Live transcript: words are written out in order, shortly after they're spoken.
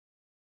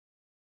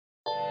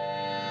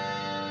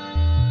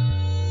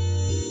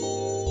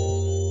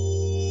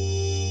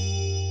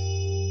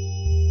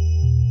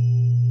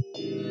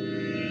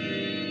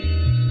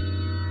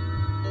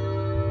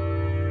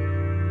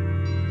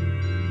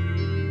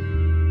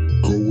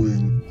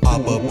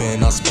hop up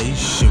in our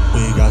spaceship.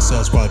 We got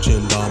Sasquatch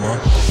and Llama.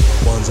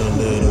 One's a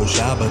little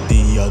shy, but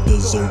the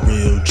other's a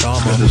real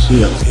charmer.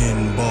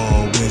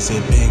 Pinball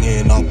wizard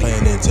pinging our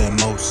planets at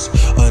most.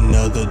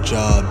 Another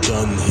job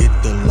done, hit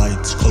the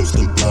lights, close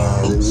the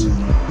blinds.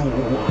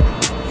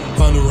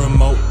 Find a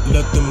remote,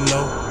 let them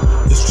know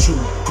it's true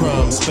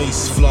crime,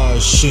 space fly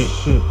shit.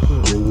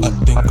 I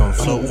think I'm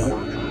floating.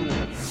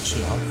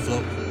 Shit, I'm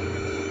floating.